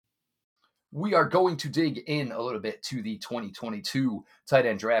We are going to dig in a little bit to the 2022 tight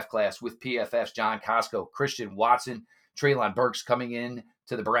end draft class with PFF's John Costco, Christian Watson, Treylon Burks coming in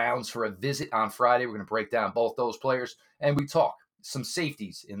to the Browns for a visit on Friday. We're going to break down both those players, and we talk some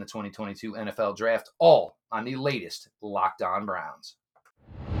safeties in the 2022 NFL draft, all on the latest Locked On Browns.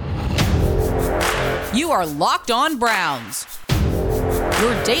 You are Locked On Browns,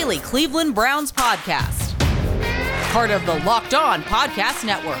 your daily Cleveland Browns podcast. Part of the Locked On Podcast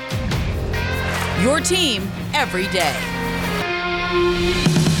Network. Your team every day.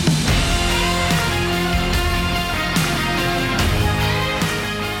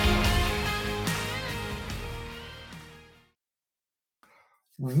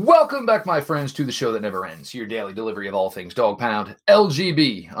 Welcome back, my friends, to the show that never ends. Your daily delivery of all things Dog Pound,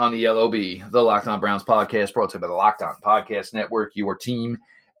 LGB on the LOB, the Locked On Browns podcast, brought to you by the Locked On Podcast Network, your team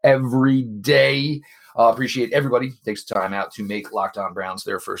every day. Appreciate everybody takes the time out to make Locked On Browns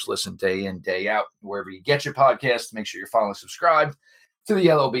their first listen day in, day out. Wherever you get your podcast, make sure you're following, subscribed to the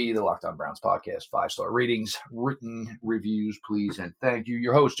LOB, the Locked On Browns podcast. 5-star ratings, written reviews, please, and thank you.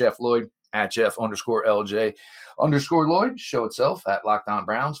 Your host, Jeff Lloyd, at Jeff_LJ_Lloyd. Show itself at Locked On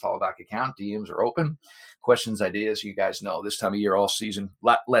Browns. Follow back account. DMs are open. Questions, ideas, you guys know this time of year, all season, a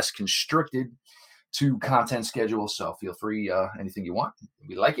lot less constricted to content schedule, so feel free, anything you want.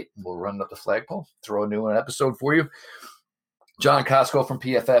 We like it. We'll run up the flagpole, throw a new episode for you. John Costco from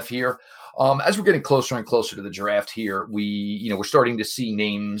PFF here. As we're getting closer and closer to the draft here, we're starting to see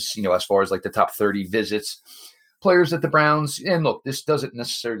names, as far as like the top 30 visits, players at the Browns. And look, this doesn't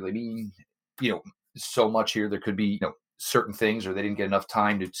necessarily mean, so much here. There could be, certain things, or they didn't get enough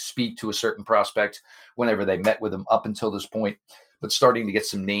time to speak to a certain prospect whenever they met with them up until this point. But starting to get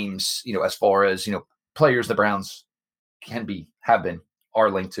some names, as far as, players the Browns are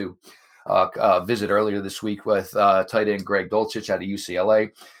linked to. Visit earlier this week with tight end Greg Dulcich out of UCLA.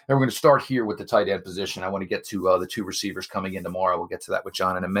 And we're going to start here with the tight end position. I want to get to the two receivers coming in tomorrow. We'll get to that with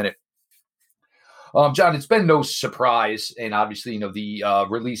John in a minute. John, it's been no surprise, and obviously, the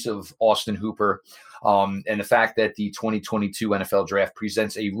release of Austin Hooper and the fact that the 2022 NFL draft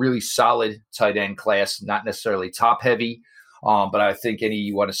presents a really solid tight end class, not necessarily top-heavy, but I think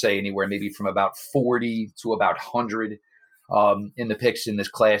you want to say anywhere maybe from about 40 to about 100 in the picks in this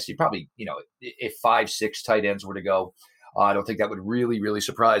class. You probably, if 5-6 tight ends were to go, I don't think that would really, really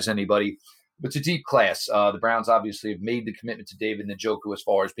surprise anybody. But it's a deep class. The Browns obviously have made the commitment to David Njoku as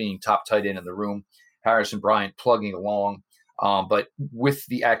far as being top tight end in the room. Harrison Bryant plugging along. But with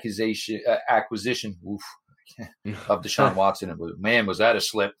the acquisition of Deshaun Watson, man, was that a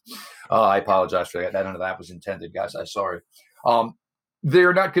slip. I apologize for that. None of that was intended, guys. I'm sorry.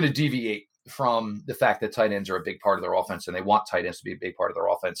 They're not going to deviate from the fact that tight ends are a big part of their offense, and they want tight ends to be a big part of their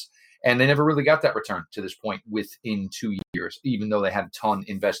offense. And they never really got that return to this point within 2 years, even though they had a ton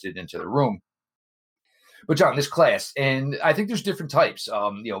invested into the room. But John, this class, and I think there's different types.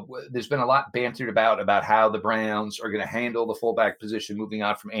 There's been a lot bantered about how the Browns are going to handle the fullback position moving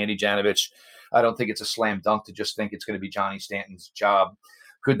on from Andy Janovich. I don't think it's a slam dunk to just think it's going to be Johnny Stanton's job.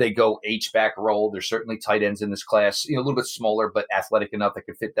 Could they go H-back role? There's certainly tight ends in this class, a little bit smaller, but athletic enough that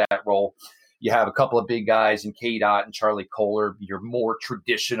could fit that role. You have a couple of big guys in K-Dot and Charlie Kohler. Your more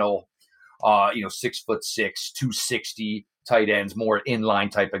traditional, 6'6", 260 tight ends, more inline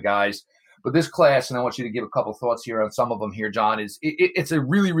type of guys. But this class, and I want you to give a couple thoughts here on some of them here, John, is it's a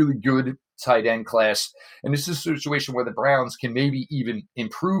really, really good tight end class. And this is a situation where the Browns can maybe even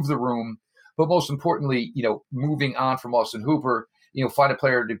improve the room. But most importantly, moving on from Austin Hooper, find a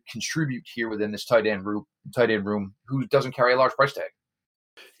player to contribute here within this tight end room who doesn't carry a large price tag.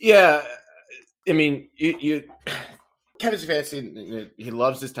 Yeah. I mean, Kevin Stefanski, he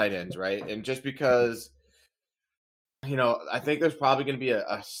loves his tight ends, right? And just because, I think there's probably going to be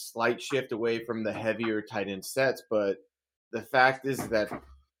a slight shift away from the heavier tight end sets, but the fact is that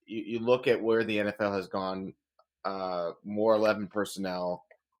you look at where the NFL has gone, more 11 personnel,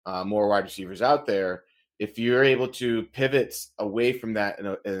 more wide receivers out there. If you're able to pivot away from that in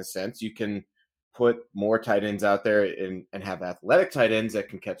a sense, you can put more tight ends out there and have athletic tight ends that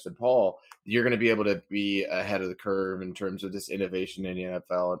can catch the ball. You're going to be able to be ahead of the curve in terms of this innovation in the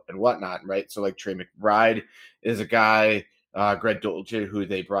NFL and whatnot, right? So like Trey McBride is a guy, Greg Dulcich, who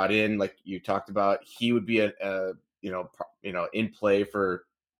they brought in, like you talked about. He would be in play for,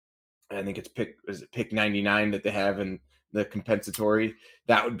 I think it's pick 99 that they have in the compensatory.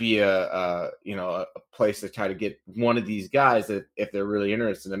 That would be a place to try to get one of these guys that if they're really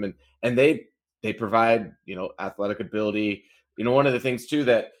interested in them, and they provide athletic ability. One of the things too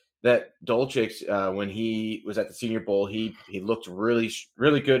that Dulcich, when he was at the Senior Bowl, he looked really,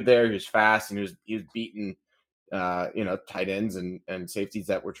 really good there. He was fast and he was beating tight ends and safeties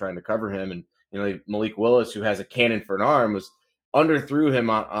that were trying to cover him. And, Malik Willis, who has a cannon for an arm, was underthrew him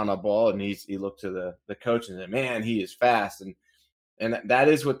on a ball, and he looked to the coach and said, man, he is fast. And that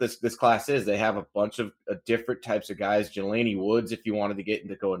is what this class is. They have a bunch of different types of guys. Jelani Woods, if you wanted to get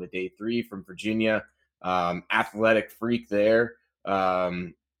into go into day 3 from Virginia, athletic freak there.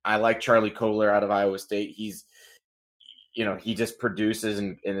 I like Charlie Kohler out of Iowa State. He's, he just produces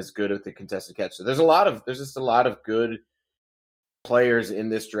and is good at the contested catch. So there's just a lot of good players in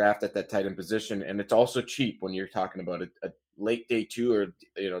this draft at that tight end position. And it's also cheap when you're talking about a late day 2 or,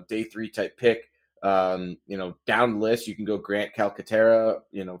 day 3 type pick. Down the list, you can go Grant Calcaterra,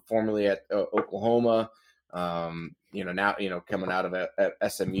 formerly at Oklahoma, now, coming out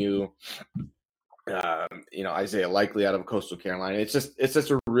of SMU, Isaiah Likely out of Coastal Carolina. It's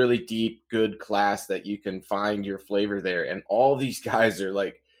just a really deep, good class that you can find your flavor there. And all these guys are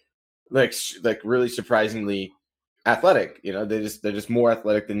like really surprisingly athletic. They're just more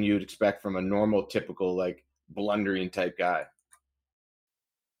athletic than you'd expect from a normal, typical, like blundering type guy.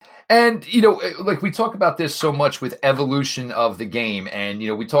 And, like we talk about this so much with evolution of the game. And,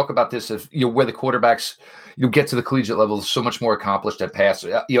 we talk about this of, where the quarterbacks, get to the collegiate level so much more accomplished at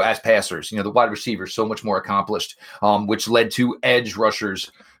as passers, the wide receivers so much more accomplished, which led to edge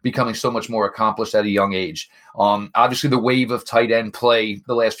rushers becoming so much more accomplished at a young age. Obviously, the wave of tight end play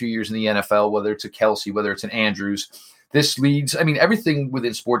the last few years in the NFL, whether it's a Kelsey, whether it's an Andrews, this leads, everything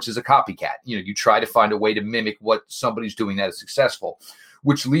within sports is a copycat. You try to find a way to mimic what somebody's doing that is successful,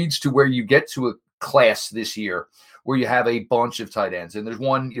 which leads to where you get to a class this year where you have a bunch of tight ends. And there's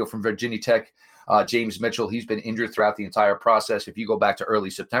one, from Virginia Tech, James Mitchell. He's been injured throughout the entire process. If you go back to early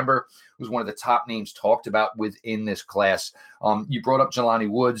September, he was one of the top names talked about within this class. You brought up Jelani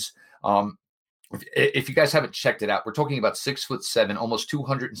Woods. If you guys haven't checked it out, we're talking about 6'7", almost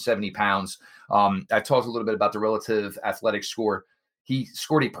 270 pounds. I talked a little bit about the relative athletic score. He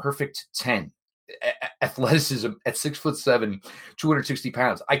scored a perfect 10. Athleticism at 6'7", 260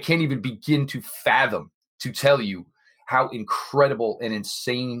 pounds. I can't even begin to fathom to tell you how incredible and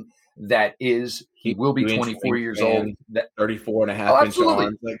insane that is. He will be 24 years old. 34 and a half inch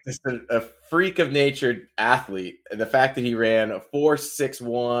arms. Like, this is a freak of nature athlete. And the fact that he ran a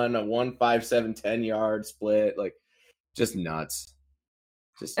 4.61, a 1.57, 10-yard split, like, just nuts.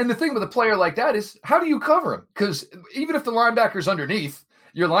 And the thing with a player like that is, how do you cover him? Because even if the linebacker's underneath,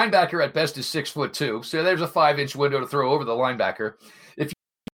 your linebacker at best is 6'2", so there's a 5-inch window to throw over the linebacker. If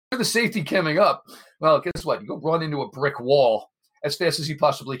you're the safety coming up, well, guess what? You go run into a brick wall as fast as you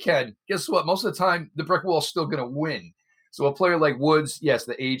possibly can. Guess what? Most of the time, the brick wall is still going to win. So a player like Woods, yes,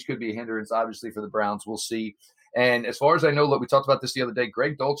 the age could be a hindrance, obviously, for the Browns. We'll see. And as far as I know, look, we talked about this the other day,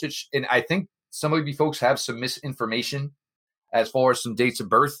 Greg Dulcich, and I think some of you folks have some misinformation as far as some dates of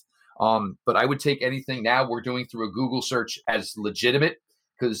birth. But I would take anything now we're doing through a Google search as legitimate,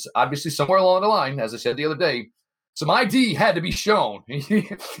 because obviously somewhere along the line, as I said the other day, some ID had to be shown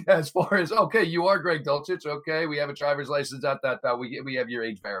as far as, okay, you are Greg Dulcich. Okay, we have a driver's license, we have your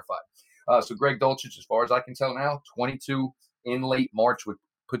age verified. So Greg Dulcich, as far as I can tell now, 22 in late March, which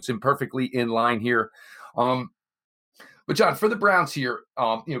puts him perfectly in line here. But John, for the Browns here,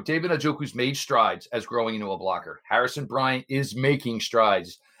 David Njoku's made strides as growing into a blocker. Harrison Bryant is making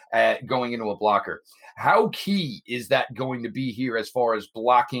strides at going into a blocker. How key is that going to be here as far as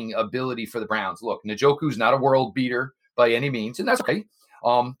blocking ability for the Browns? Look, Njoku's not a world beater by any means, and that's okay.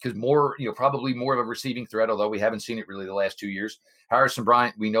 Because probably more of a receiving threat, although we haven't seen it really the last 2 years. Harrison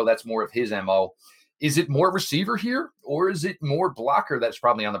Bryant, we know that's more of his MO. Is it more receiver here, or is it more blocker that's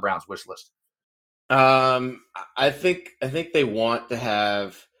probably on the Browns wish list? I think they want to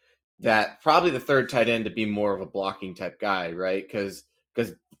have that, probably the third tight end, to be more of a blocking type guy, right? Because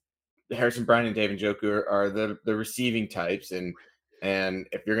Harrison Bryant and David Njoku are the receiving types, and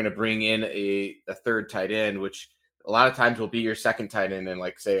if you're going to bring in a third tight end, which a lot of times will be your second tight end, and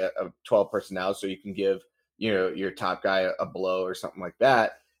like say a 12 personnel, so you can give your top guy a blow or something like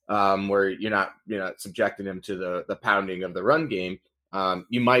that, where you're not subjecting him to the pounding of the run game.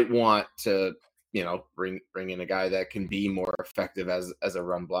 You might want to bring in a guy that can be more effective as a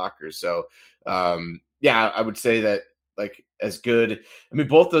run blocker. So I would say that, like, as good. I mean,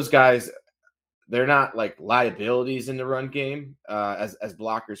 both those guys, they're not like liabilities in the run game as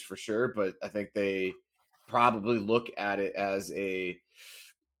blockers for sure, but I think they probably look at it as a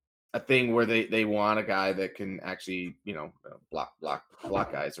thing where they want a guy that can actually block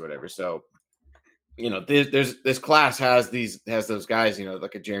guys or whatever. So this class has those guys,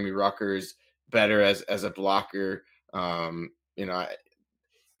 like a Jeremy Rucker's better as a blocker.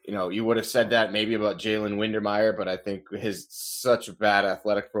 You would have said that maybe about Jalen Windermeyer, but I think his such a bad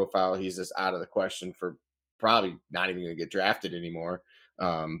athletic profile, he's just out of the question for probably not even going to get drafted anymore.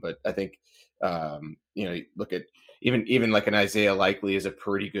 But I think, you look at even like an Isaiah Likely is a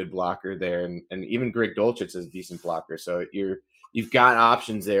pretty good blocker there. And even Greg Dulcich is a decent blocker. So you've got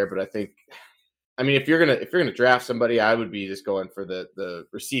options there, but I think, if you're gonna draft somebody, I would be just going for the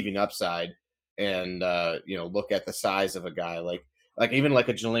receiving upside and look at the size of a guy like even like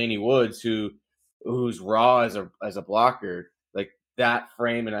a Jelani Woods who's raw as a blocker, like that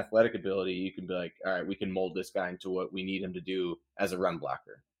frame and athletic ability. You can be like, all right, we can mold this guy into what we need him to do as a run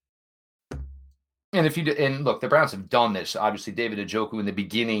blocker. And look, the Browns have done this. Obviously, David Njoku in the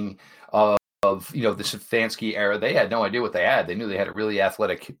beginning of the Stefanski era, they had no idea what they had. They knew they had a really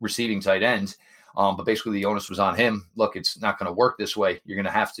athletic receiving tight end. But basically the onus was on him. Look, it's not going to work this way. You're going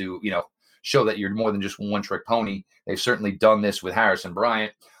to have to, show that you're more than just one trick pony. They've certainly done this with Harrison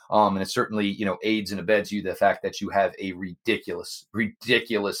Bryant. And it certainly, aids and abets you the fact that you have a ridiculous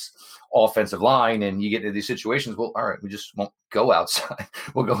offensive line, and you get into these situations. Well, all right, we just won't go outside.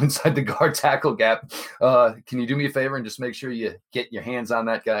 We'll go inside the guard tackle gap. Can you do me a favor and just make sure you get your hands on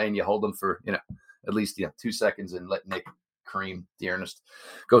that guy and you hold them for, at least 2 seconds and let Nick Kareem Dearness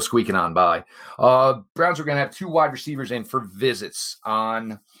go squeaking on by. Browns are going to have 2 wide receivers in for visits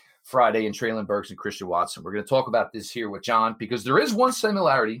on Friday, in Treylon Burks and Christian Watson. We're going to talk about this here with John because there is one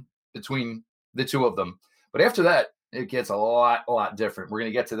similarity between the two of them. But after that, it gets a lot different. We're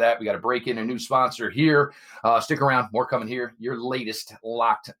going to get to that. We got to break in a new sponsor here. Stick around. More coming here. Your latest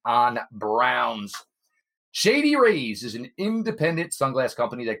Locked On Browns. Shady Rays is an independent sunglass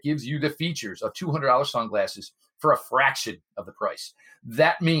company that gives you the features of $200 sunglasses for a fraction of the price.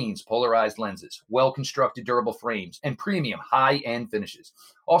 That means polarized lenses, well-constructed durable frames, and premium high-end finishes.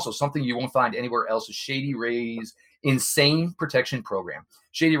 Also, something you won't find anywhere else is Shady Rays' insane protection program.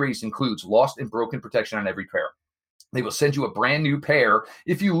 Shady Rays includes lost and broken protection on every pair. They will send you a brand new pair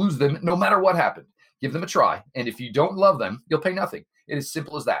if you lose them, no matter what happened. Give them a try, and if you don't love them, you'll pay nothing. It is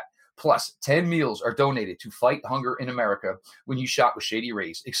simple as that. Plus, 10 meals are donated to fight hunger in America when you shop with Shady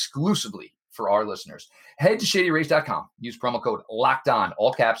Rays exclusively for our listeners. Head to ShadyRays.com. Use promo code LOCKEDON,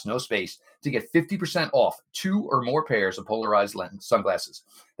 all caps, no space, to get 50% off 2 or more pairs of polarized lens sunglasses.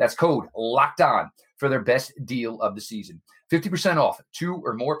 That's code LOCKEDON for their best deal of the season. 50% off 2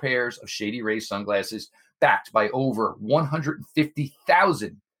 or more pairs of Shady Rays sunglasses, backed by over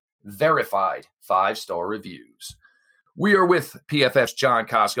 150,000 verified 5-star reviews. We are with PFF's John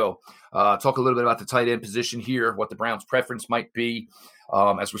Costco. Talk a little bit about the tight end position here, what the Browns' preference might be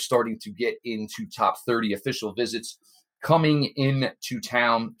as we're starting to get into top 30 official visits. Coming into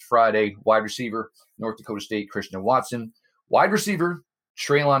town Friday, wide receiver, North Dakota State, Christian Watson. Wide receiver,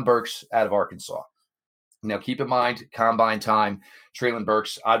 Treylon Burks out of Arkansas. Now, keep in mind, combine time, Treylon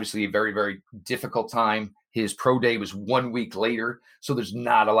Burks, obviously a very, very difficult time. His pro day was 1 week later, so there's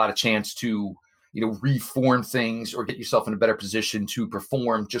not a lot of chance to reform things or get yourself in a better position to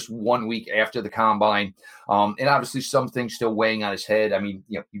perform just 1 week after the combine. And obviously some things still weighing on his head.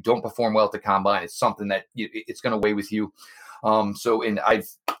 You don't perform well at the combine. It's something that it's going to weigh with you. And I've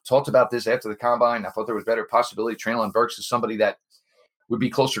talked about this after the combine. I thought there was better possibility. Treylon Burks is somebody that would be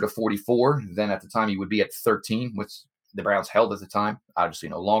closer to 44 than at the time he would be at 13, which the Browns held at the time, obviously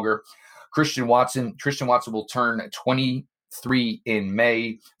no longer. Christian Watson will turn 23 in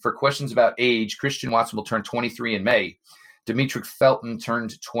May. For questions about age, Christian Watson will turn 23 in May. Demetric Felton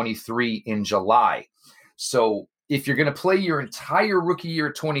turned 23 in July. So if you're going to play your entire rookie year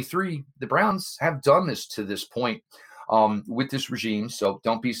at 23, the Browns have done this to this point with this regime. So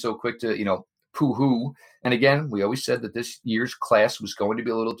don't be so quick to, poo-hoo. And again, we always said that this year's class was going to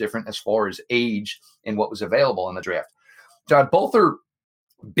be a little different as far as age and what was available in the draft. John, both are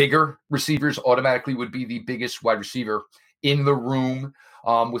bigger receivers. Automatically would be the biggest wide receiver in the room.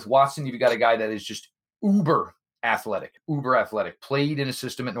 With Watson, you've got a guy that is just uber athletic, played in a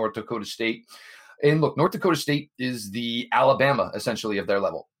system at North Dakota State. And look, North Dakota State is the Alabama, essentially, of their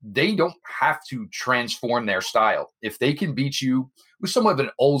level. They don't have to transform their style. If they can beat you with somewhat of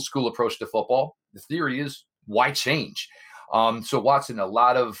an old school approach to football, the theory is, why change? So Watson, a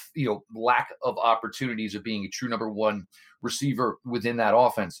lot of, lack of opportunities of being a true number one receiver within that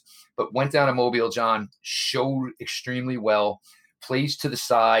offense, but went down to Mobile, John, showed extremely well, plays to the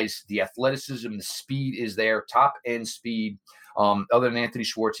size, the athleticism, the speed is there, top end speed. Other than Anthony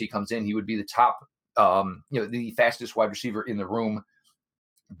Schwartz, he comes in, he would be the top, the fastest wide receiver in the room.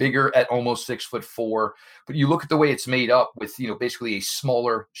 Bigger at almost 6'4", but you look at the way it's made up with, basically a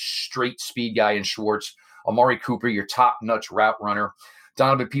smaller, straight speed guy in Schwartz. Amari Cooper, your top-notch route runner.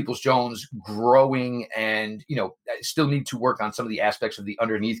 Donovan Peoples-Jones growing and, still need to work on some of the aspects of the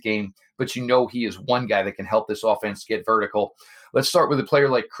underneath game, but he is one guy that can help this offense get vertical. Let's start with a player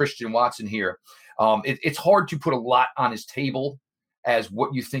like Christian Watson here. It's hard to put a lot on his table as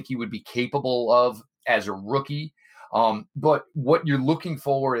what you think he would be capable of as a rookie. But what you're looking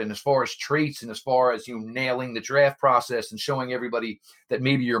for, and as far as traits and as far as nailing the draft process and showing everybody that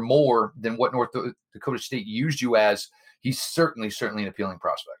maybe you're more than what North Dakota State used you as, he's certainly an appealing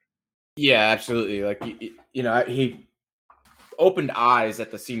prospect. Yeah, absolutely. Like, he opened eyes at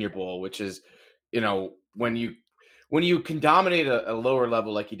the Senior Bowl, which is, when you can dominate a lower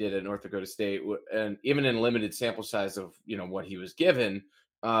level like he did at North Dakota State, and even in limited sample size of what he was given,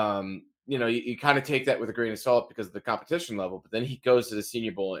 you kind of take that with a grain of salt because of the competition level. But then he goes to the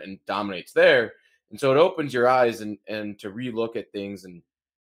Senior Bowl and dominates there, and so it opens your eyes and to relook at things and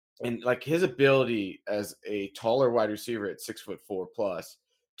like his ability as a taller wide receiver at 6'4" plus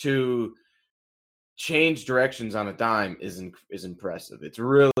to change directions on a dime is impressive. It's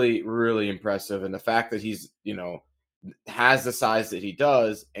really, really impressive. And the fact that he's, has the size that he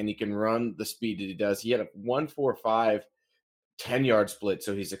does and he can run the speed that he does. He had a 1.45 10-yard split.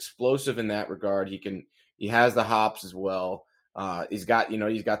 So he's explosive in that regard. He has the hops as well. He's got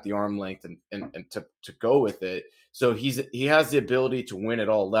the arm length and to go with it. So he has the ability to win at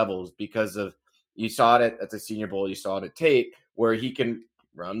all levels because of, you saw it at the Senior Bowl, you saw it at Tate, where he can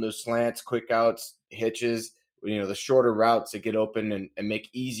run those slants, quick outs, hitches, the shorter routes to get open and make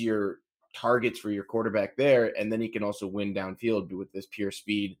easier targets for your quarterback there. And then he can also win downfield with this pure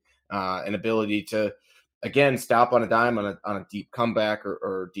speed and ability to, again, stop on a dime on a deep comeback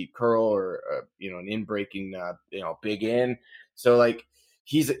or deep curl or an in-breaking big in. So like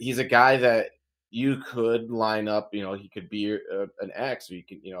he's a guy that you could line up. He could be an X, or you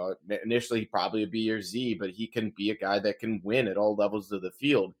can initially he probably would be your Z, but he can be a guy that can win at all levels of the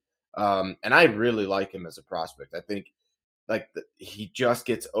field. And I really like him as a prospect. I think he just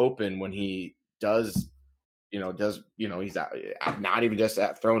gets open when he does he's not even just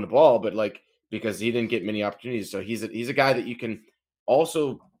at throwing the ball, but because he didn't get many opportunities. So he's a guy that you can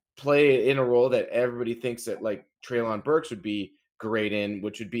also play in a role that everybody thinks that Treylon Burks would be great in,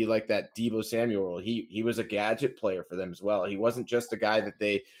 which would be like that Deebo Samuel role. He was a gadget player for them as well. He wasn't just a guy that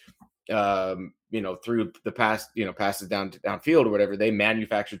they through the passes downfield or whatever. They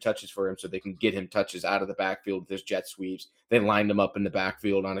manufactured touches for him so they can get him touches out of the backfield with his jet sweeps. They lined him up in the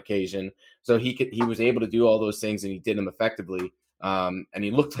backfield on occasion. So he was able to do all those things, and he did them effectively. And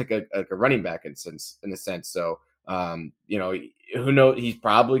he looked like a running back in a sense. So, who knows? He's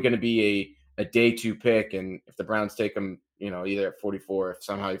probably going to be a day 2 pick. And if the Browns take him, either at 44, if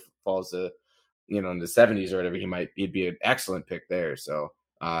somehow he falls to, in the 70s or whatever, he'd be an excellent pick there. So,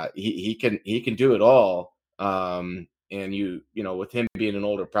 he can do it all. And with him being an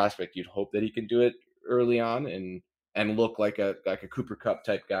older prospect, you'd hope that he can do it early on and look like a Cooper Kupp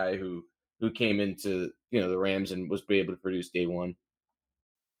type guy who came into the Rams and was able to produce day one.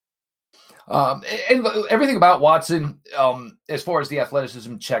 And everything about Watson, as far as the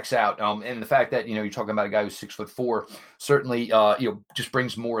athleticism, checks out. And the fact that you're talking about a guy who's 6'4", certainly just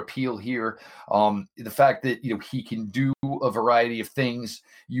brings more appeal here. The fact that he can do a variety of things.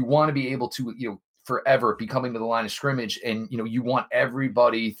 You want to be able to forever be coming to the line of scrimmage, and you want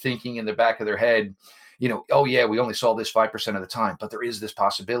everybody thinking in the back of their head, oh yeah, we only saw this 5% of the time, but there is this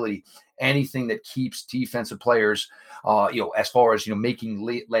possibility. Anything that keeps defensive players, as far as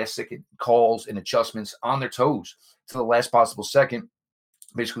making last second calls and adjustments on their toes to the last possible second,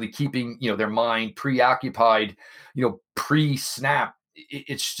 basically keeping their mind preoccupied, pre-snap.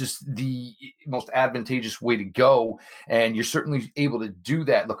 It's just the most advantageous way to go. And you're certainly able to do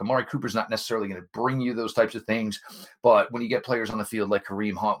that. Look, Amari Cooper's not necessarily going to bring you those types of things, but when you get players on the field like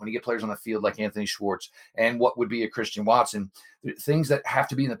Kareem Hunt, when you get players on the field like Anthony Schwartz, and what would be a Christian Watson, things that have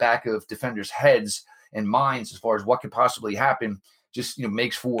to be in the back of defenders' heads and minds as far as what could possibly happen, just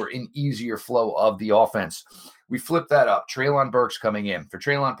makes for an easier flow of the offense. We flip that up. Treylon Burks coming in. For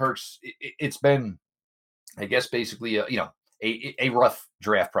Treylon Burks, it's been, I guess, basically a rough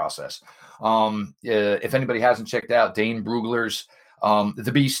draft process. If anybody hasn't checked out Dane Brugler's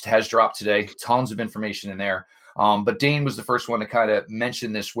The Beast has dropped today. Tons of information in there. But Dane was the first one to kind of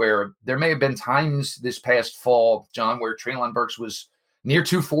mention this, where there may have been times this past fall, John, where Treylon Burks was near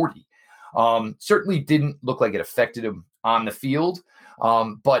 240. Certainly didn't look like it affected him on the field.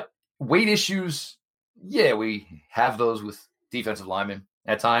 But weight issues, yeah, we have those with defensive linemen.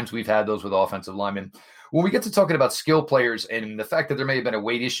 At times we've had those with offensive linemen. When we get to talking about skill players and the fact that there may have been a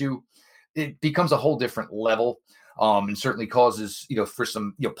weight issue, it becomes a whole different level, and certainly causes, for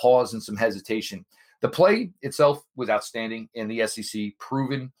some, pause and some hesitation. The play itself was outstanding in the SEC,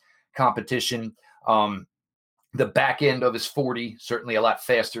 proven competition. The back end of his 40, certainly a lot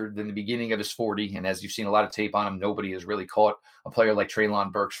faster than the beginning of his 40. And as you've seen a lot of tape on him, nobody has really caught a player like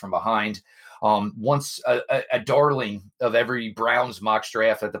Treylon Burks from behind. Once a darling of every Browns mock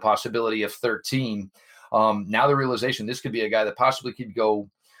draft at the possibility of 13. Now the realization this could be a guy that possibly could go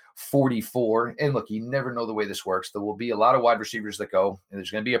 44. And look, you never know the way this works. There will be a lot of wide receivers that go, and there's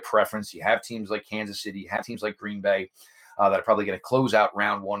going to be a preference. You have teams like Kansas City, you have teams like Green Bay that are probably going to close out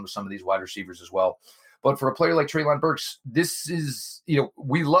round one with some of these wide receivers as well. But for a player like Treylon Burks, this is,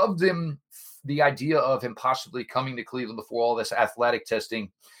 we loved him, the idea of him possibly coming to Cleveland before all this athletic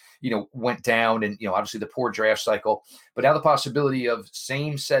testing, went down and, obviously the poor draft cycle. But now the possibility of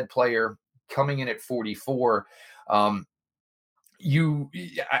same said player coming in at 44, I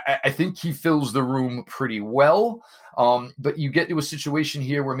think he fills the room pretty well. But you get to a situation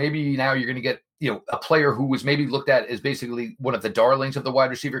here where maybe now you're going to get, a player who was maybe looked at as basically one of the darlings of the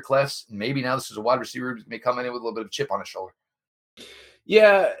wide receiver class. Maybe now this is a wide receiver who may come in with a little bit of chip on his shoulder.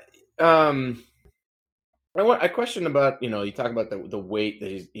 Yeah. I question about, you talk about the weight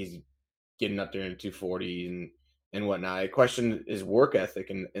that he's getting up there in 240 and whatnot. I question his work ethic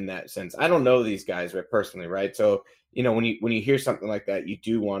in that sense. I don't know these guys personally, right? So, when you hear something like that, you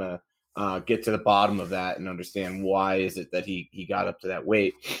do want to get to the bottom of that and understand why is it that he got up to that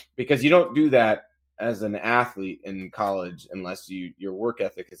weight, because you don't do that as an athlete in college unless your work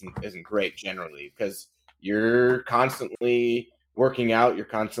ethic isn't great generally, because you're constantly working out,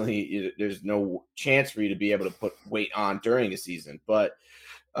 there's no chance for you to be able to put weight on during a season. But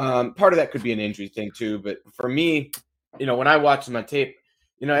part of that could be an injury thing too. But for me, when I watched him on tape,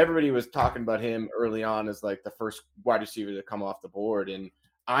 everybody was talking about him early on as like the first wide receiver to come off the board, and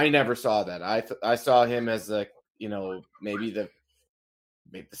I never saw that. I saw him as maybe the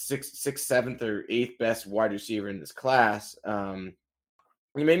sixth, seventh, or eighth best wide receiver in this class.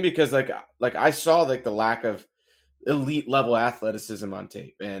 Maybe because like I saw like the lack of elite level athleticism on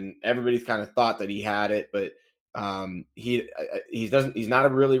tape, and everybody's kind of thought that he had it, but he's not a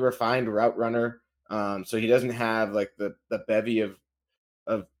really refined route runner. So he doesn't have like the bevy of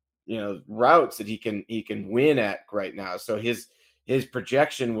routes that he can win at right now. So his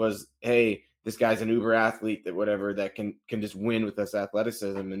projection was, hey, this guy's an uber athlete that can just win with this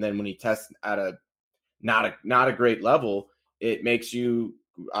athleticism. And then when he tests at a not a great level, it makes you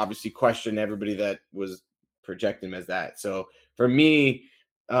obviously question everybody that was projecting him as that. So for me,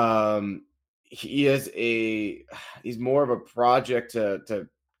 he's more of a project to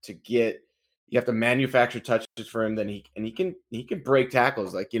get. You have to manufacture touches for him, he can break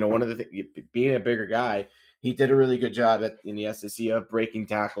tackles. Like, one of the things, being a bigger guy, he did a really good job in the SEC of breaking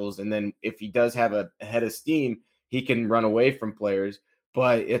tackles. And then if he does have a head of steam, he can run away from players.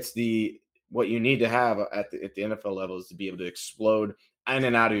 But it's what you need to have at the NFL level is to be able to explode in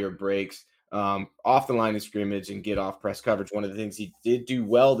and out of your breaks, off the line of scrimmage, and get off press coverage. One of the things he did do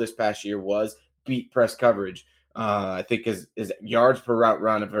well this past year was beat press coverage. I think his yards per route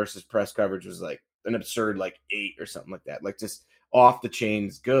run versus press coverage was like an absurd 8 or something like that. Like just off the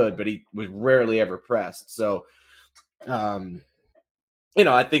chains good, but he was rarely ever pressed. So,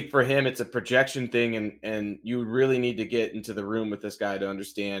 I think for him it's a projection thing, and you really need to get into the room with this guy to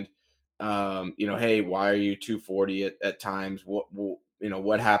understand, hey, why are you 240 at times?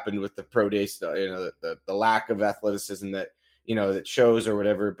 What happened with the pro day stuff? The lack of athleticism that that shows or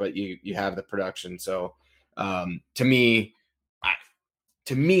whatever, but you have the production. So. To me,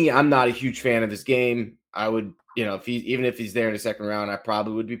 I'm not a huge fan of his game. I would, if he's there in the second round, I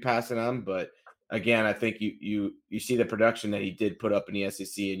probably would be passing on. But again, I think you see the production that he did put up in the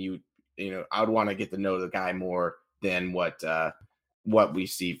SEC, and I would want to get to know the guy more than what we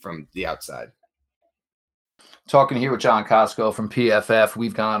see from the outside. Talking here with John Costco from PFF.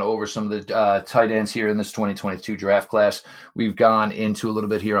 We've gone over some of the tight ends here in this 2022 draft class. We've gone into a little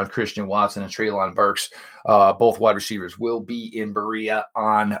bit here on Christian Watson and Treylon Burks. Both wide receivers will be in Berea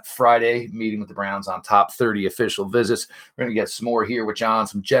on Friday, meeting with the Browns on top 30 official visits. We're going to get some more here with John,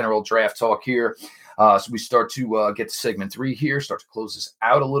 some general draft talk here. So we start to get to segment 3 here, start to close this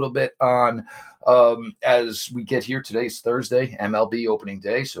out a little bit on as we get here. Today's Thursday, MLB opening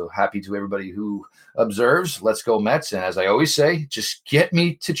day. So happy to everybody who observes. Let's go Mets. And as I always say, just get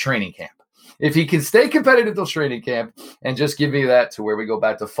me to training camp. If he can stay competitive till training camp and just give me that to where we go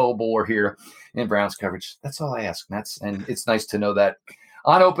back to full bore here in Browns coverage, that's all I ask, Mets. And it's nice to know that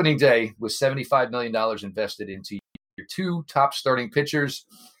on opening day, with $75 million invested into your 2 top starting pitchers,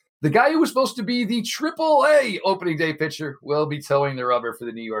 the guy who was supposed to be the AAA opening day pitcher will be towing the rubber for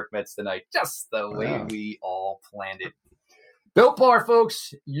the New York Mets tonight, just the way we all planned it. Built Bar,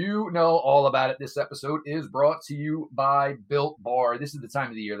 folks, you know all about it. This episode is brought to you by Built Bar. This is the time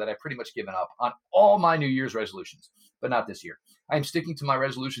of the year that I've pretty much given up on all my New Year's resolutions, but not this year. I'm sticking to my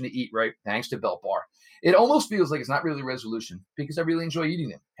resolution to eat right, thanks to Built Bar. It almost feels like it's not really a resolution because I really enjoy eating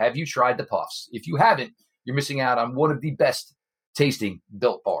them. Have you tried the Puffs? If you haven't, you're missing out on one of the best tasting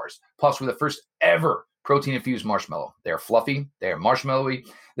Built Bars. Puffs were the first ever protein-infused marshmallow. They are fluffy. They are marshmallowy.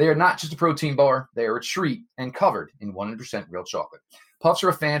 They are not just a protein bar. They are a treat and covered in 100% real chocolate. Puffs are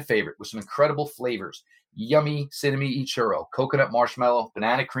a fan favorite with some incredible flavors. Yummy cinnamon churro, coconut marshmallow,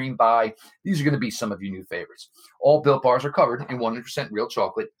 banana cream pie. These are going to be some of your new favorites. All Built Bars are covered in 100% real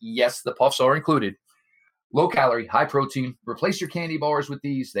chocolate. Yes, the Puffs are included. Low calorie, high protein. Replace your candy bars with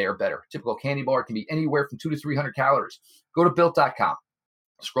these. They are better. Typical candy bar can be anywhere from 200 to 300 calories. Go to Built.com.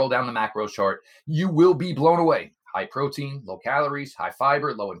 Scroll down the macros chart. You will be blown away. High protein, low calories, high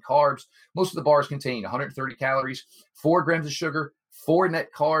fiber, low in carbs. Most of the bars contain 130 calories, 4 grams of sugar, 4 net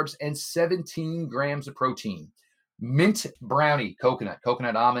carbs, and 17 grams of protein. Mint brownie,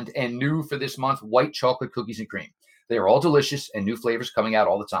 coconut almond, and new for this month, white chocolate cookies and cream. They are all delicious and new flavors coming out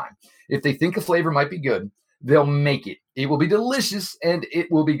all the time. If they think a flavor might be good, they'll make it. It will be delicious and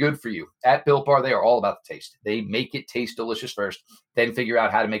it will be good for you. At Built Bar, they are all about the taste. They make it taste delicious first, then figure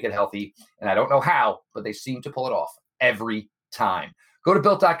out how to make it healthy. And I don't know how, but they seem to pull it off every time. Go to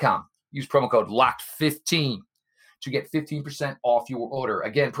Built.com. Use promo code LOCKED15 to get 15% off your order.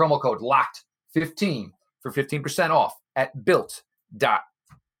 Again, promo code LOCKED15 for 15% off at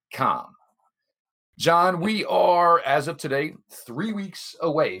Built.com. John, we are, as of today, 3 weeks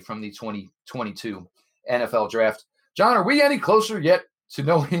away from the 2022 NFL draft. John, are we any closer yet to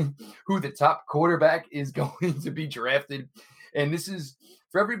knowing who the top quarterback is going to be drafted? And this is,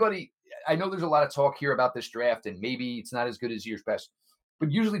 for everybody, I know there's a lot of talk here about this draft, and maybe it's not as good as years past,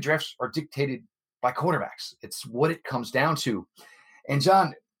 but usually drafts are dictated by quarterbacks. It's what it comes down to. And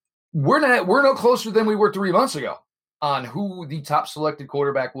John, we're no closer than we were 3 months ago on who the top selected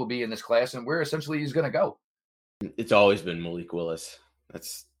quarterback will be in this class and where essentially he's going to go. It's always been Malik Willis.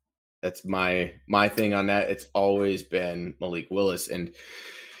 That's my thing on that. It's always been Malik Willis, and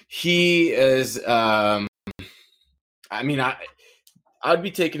he is. I'd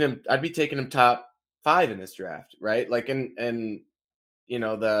be taking him. I'd be taking him top 5 in this draft, right? Like, and you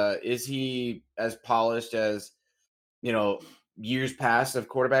know, is he as polished as, you know, years past of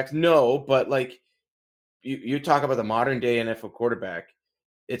quarterbacks? No, but like you talk about the modern day NFL quarterback,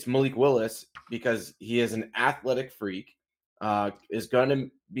 it's Malik Willis because he is an athletic freak. Is going to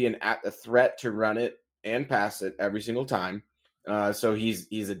be a threat to run it and pass it every single time. So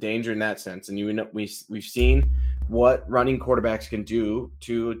he's a danger in that sense. And we've seen what running quarterbacks can do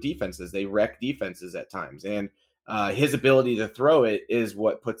to defenses. They wreck defenses at times. And his ability to throw it is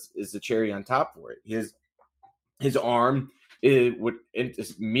what is the cherry on top for it. His arm would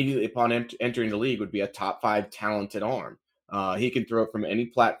immediately upon entering the league would be a top 5 talented arm. He can throw it from any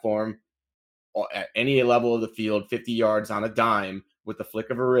platform, at any level of the field, 50 yards on a dime with the flick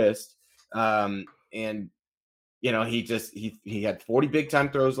of a wrist. And, you know, he had 40 big time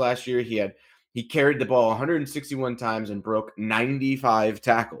throws last year. He carried the ball 161 times and broke 95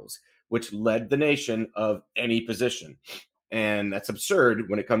 tackles, which led the nation of any position. And that's absurd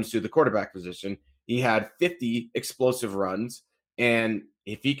when it comes to the quarterback position. He had 50 explosive runs. And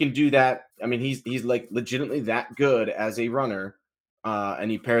if he can do that, I mean, he's like legitimately that good as a runner.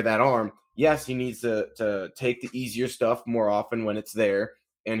 And you pair that arm. Yes, he needs to take the easier stuff more often when it's there,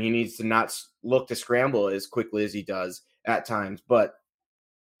 and he needs to not look to scramble as quickly as he does at times. But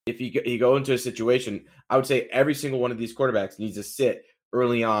if you go into a situation, I would say every single one of these quarterbacks needs to sit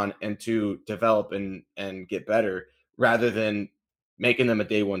early on and to develop and get better rather than making them a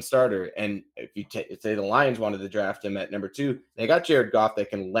day one starter. And if you say the Lions wanted to draft him at number 2, they got Jared Goff that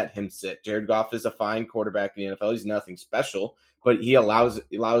can let him sit. Jared Goff is a fine quarterback in the NFL. He's nothing special, but he allows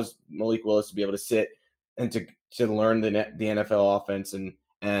Malik Willis to be able to sit and to learn the NFL offense and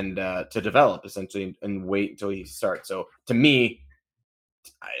to develop essentially and wait until he starts. So to me,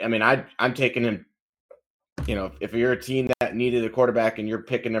 I mean, I'm taking him. You know, if you're a team that needed a quarterback and you're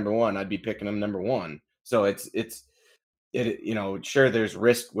picking number 1, I'd be picking him number 1. So it's you know, sure, there's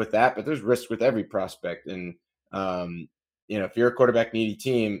risk with that, but there's risk with every prospect. And you know, if you're a quarterback needy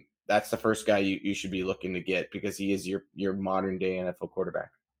team, that's the first guy you should be looking to get because he is your modern day NFL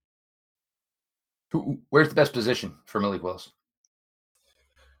quarterback. Where's the best position for Malik Willis?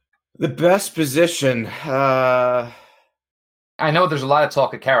 The best position. I know there's a lot of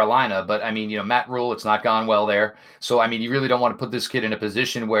talk at Carolina, but I mean, you know, Matt Rule, it's not gone well there. So, I mean, you really don't want to put this kid in a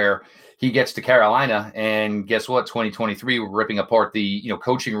position where he gets to Carolina and guess what? 2023, we're ripping apart the, you know,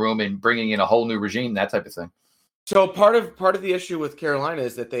 coaching room and bringing in a whole new regime, that type of thing. So part of the issue with Carolina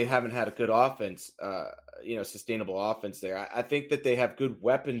is that they haven't had a good offense, sustainable offense there. I think that they have good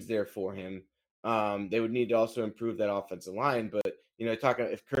weapons there for him. They would need to also improve that offensive line, but talking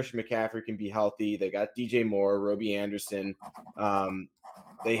if Christian McCaffrey can be healthy, they got DJ Moore, Robbie Anderson.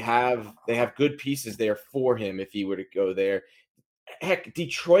 They have good pieces there for him if he were to go there. Heck,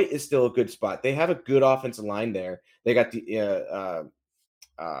 Detroit is still a good spot. They have a good offensive line there. They got the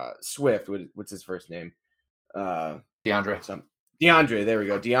Swift. What's his first name? DeAndre, there we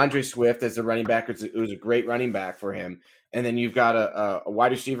go. DeAndre Swift as a running back. It was a great running back for him. And then you've got a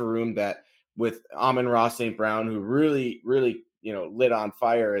wide receiver room that with Amon-Ra St. Brown, who really, really, lit on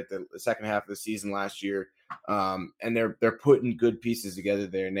fire at the second half of the season last year. And they're putting good pieces together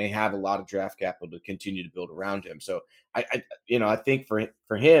there, and they have a lot of draft capital to continue to build around him. So I think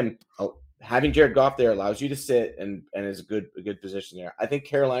for him, having Jared Goff there allows you to sit and is a good position there. I think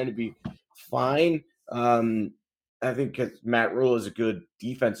Carolina would be fine. I think because Matt Rule is a good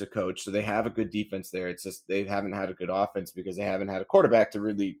defensive coach, so they have a good defense there. It's just they haven't had a good offense because they haven't had a quarterback to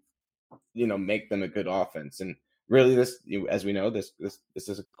really, make them a good offense. And really, this, as we know, this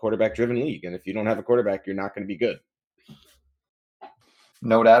is a quarterback-driven league, and if you don't have a quarterback, you're not going to be good.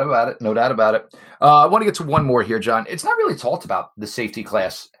 No doubt about it. No doubt about it. I want to get to one more here, John. It's not really talked about the safety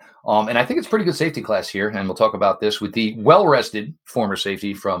class. And I think it's a pretty good safety class here. And we'll talk about this with the well-rested former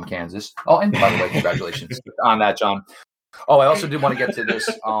safety from Kansas. Oh, and by the way, congratulations on that, John. Oh, I also did want to get to this,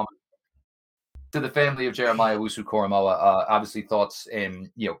 to the family of Jeremiah Owusu-Koramoah. Obviously, thoughts and,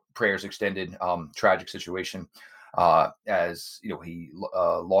 prayers extended. Tragic situation as, he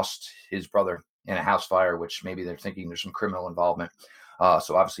lost his brother in a house fire, which maybe they're thinking there's some criminal involvement.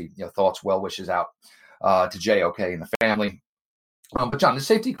 So obviously, thoughts, well wishes out to JOK and the family. But John, the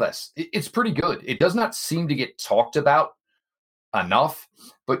safety class, it's pretty good. It does not seem to get talked about enough,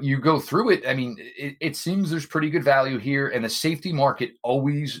 but you go through it. I mean, it seems there's pretty good value here, and the safety market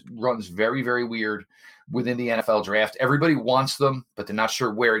always runs very, very weird within the NFL draft. Everybody wants them, but they're not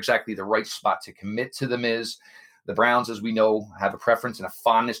sure where exactly the right spot to commit to them is. The Browns, as we know, have a preference and a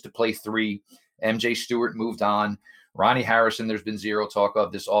fondness to play three. MJ Stewart moved on. Ronnie Harrison, there's been zero talk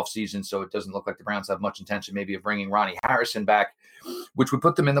of this offseason, so it doesn't look like the Browns have much intention maybe of bringing Ronnie Harrison back, which would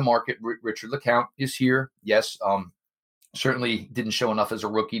put them in the market. Richard LeCounte is here. Yes, certainly didn't show enough as a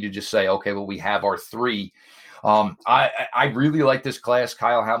rookie to just say, okay, well, we have our three. I really like this class.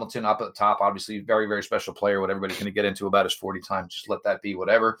 Kyle Hamilton up at the top, obviously very, very special player. What everybody's going to get into about his 40 times, just let that be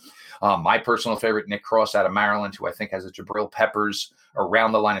whatever. My personal favorite, Nick Cross out of Maryland, who I think has a Jabril Peppers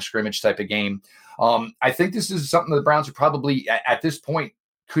around the line of scrimmage type of game. I think this is something the Browns are probably at this point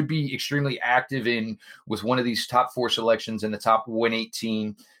could be extremely active in with one of these top four selections in the top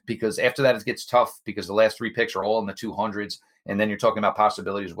 118, because after that it gets tough because the last three picks are all in the 200s. And then you're talking about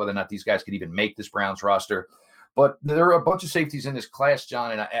possibilities whether or not these guys could even make this Browns roster. But there are a bunch of safeties in this class,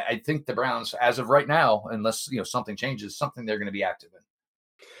 John, and I think the Browns, as of right now, unless something changes, something they're going to be active in.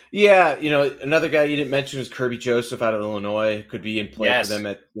 Yeah, another guy you didn't mention is Kirby Joseph out of Illinois. Could be in play for them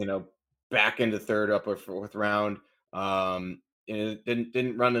at back into third, upper fourth round.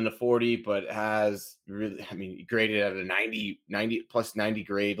 Didn't run in the 40, but has really, graded at a 90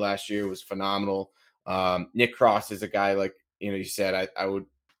 grade last year, was phenomenal. Nick Cross is a guy like you said. I would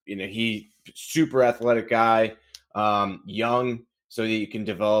he super athletic guy, young, so that you can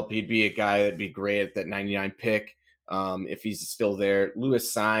develop. He'd be a guy that'd be great at that 99 pick if he's still there.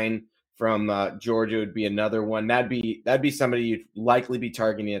 Lewis Sine from Georgia would be another one. That'd be somebody you'd likely be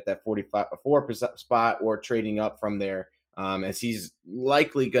targeting at that 44% spot or trading up from there, as he's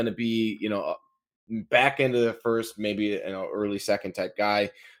likely going to be back into the first, maybe early second type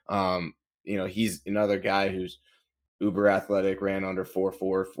guy. He's another guy who's uber athletic, ran under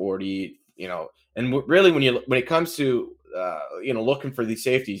 4.4 40, and really when it comes to looking for these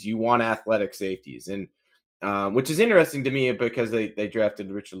safeties, you want athletic safeties, and which is interesting to me because they drafted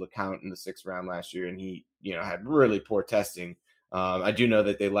Richard LeCounte in the 6th round last year, and he had really poor testing. I do know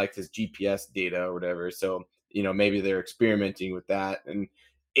that they liked his GPS data or whatever, so maybe they're experimenting with that. And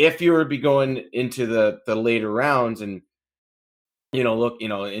if you were to be going into the later rounds and look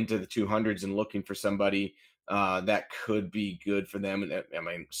into the 200s and looking for somebody that could be good for them.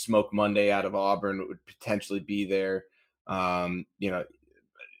 And Smoke Monday out of Auburn would potentially be there.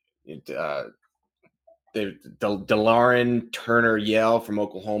 DeLauren Turner Yell from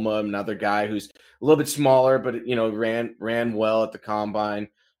Oklahoma, another guy who's a little bit smaller, but ran well at the combine.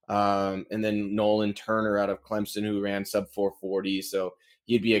 And then Nolan Turner out of Clemson, who ran sub 440. So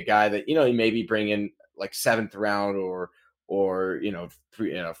he'd be a guy that he maybe bring in like 7th round or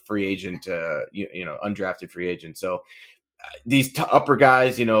free agent, undrafted free agent. So these upper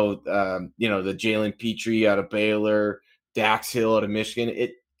guys, the Jalen Petrie out of Baylor, Dax Hill out of Michigan,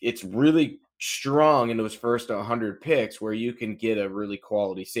 it's really strong in those first 100 picks where you can get a really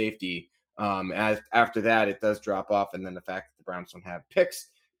quality safety. As after that, it does drop off, and then the fact that the Browns don't have picks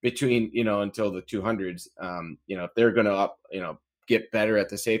between until the 200s, if they're going to get better at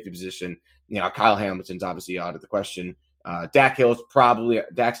the safety position, Kyle Hamilton's obviously out of the question. Dax Hill's probably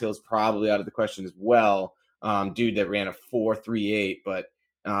out of the question as well. Dude that ran a 4.38, but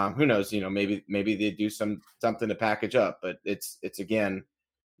who knows? Maybe they do something to package up, but it's again,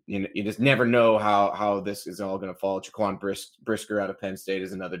 you just never know how this is all going to fall. Jaquan Brisker out of Penn State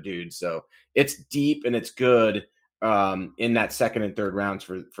is another dude, so it's deep and it's good in that second and third rounds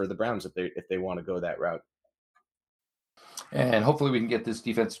for the Browns if they want to go that route. And hopefully we can get this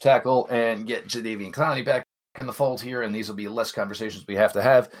defensive tackle and get Jadeveon Clowney back in the fold here, and these will be less conversations we have to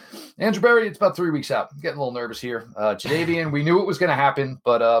have. Andrew Berry, it's about 3 weeks out. I'm getting a little nervous here. Jadeveon, we knew it was going to happen,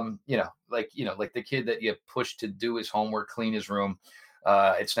 but like the kid that you pushed to do his homework, clean his room.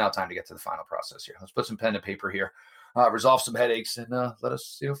 It's now time to get to the final process here. Let's put some pen to paper here, resolve some headaches, and let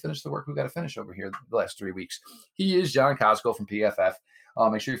us finish the work we've got to finish over here the last 3 weeks. He is John Costco from PFF.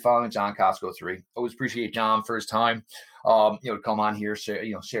 Make sure you're following John Costco 3. Always appreciate John for his time. To come on here,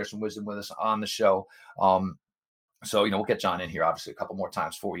 share some wisdom with us on the show. So we'll get John in here obviously a couple more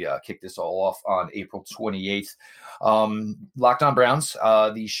times before we kick this all off on April 28th. Locked On Browns,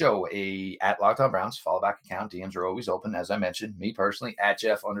 the show at Locked On Browns, follow back account. DMs are always open, as I mentioned. Me personally at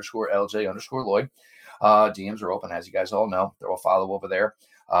Jeff_LJ_Lloyd. DMs are open, as you guys all know. They're all follow over there.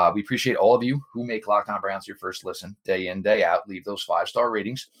 We appreciate all of you who make Locked On Browns your first listen day in, day out. Leave those 5-star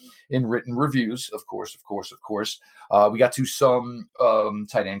ratings in written reviews, of course. We got to some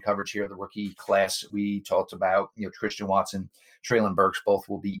tight end coverage here. The rookie class we talked about, Christian Watson, Treylon Burks, both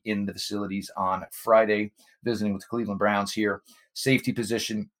will be in the facilities on Friday, visiting with the Cleveland Browns here. Safety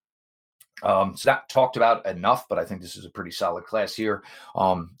position. It's not talked about enough, but I think this is a pretty solid class here.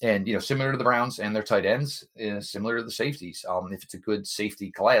 And similar to the Browns and their tight ends, similar to the safeties. If it's a good safety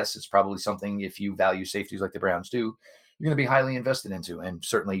class, it's probably something, if you value safeties like the Browns do, you're going to be highly invested into, and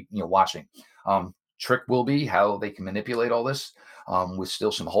certainly, watching. Trick will be how they can manipulate all this, with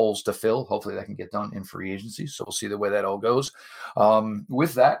still some holes to fill. Hopefully that can get done in free agency. So we'll see the way that all goes.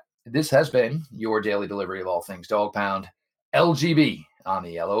 With that, this has been your daily delivery of all things Dog Pound LGB on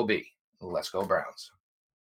the LOB. Let's go Browns.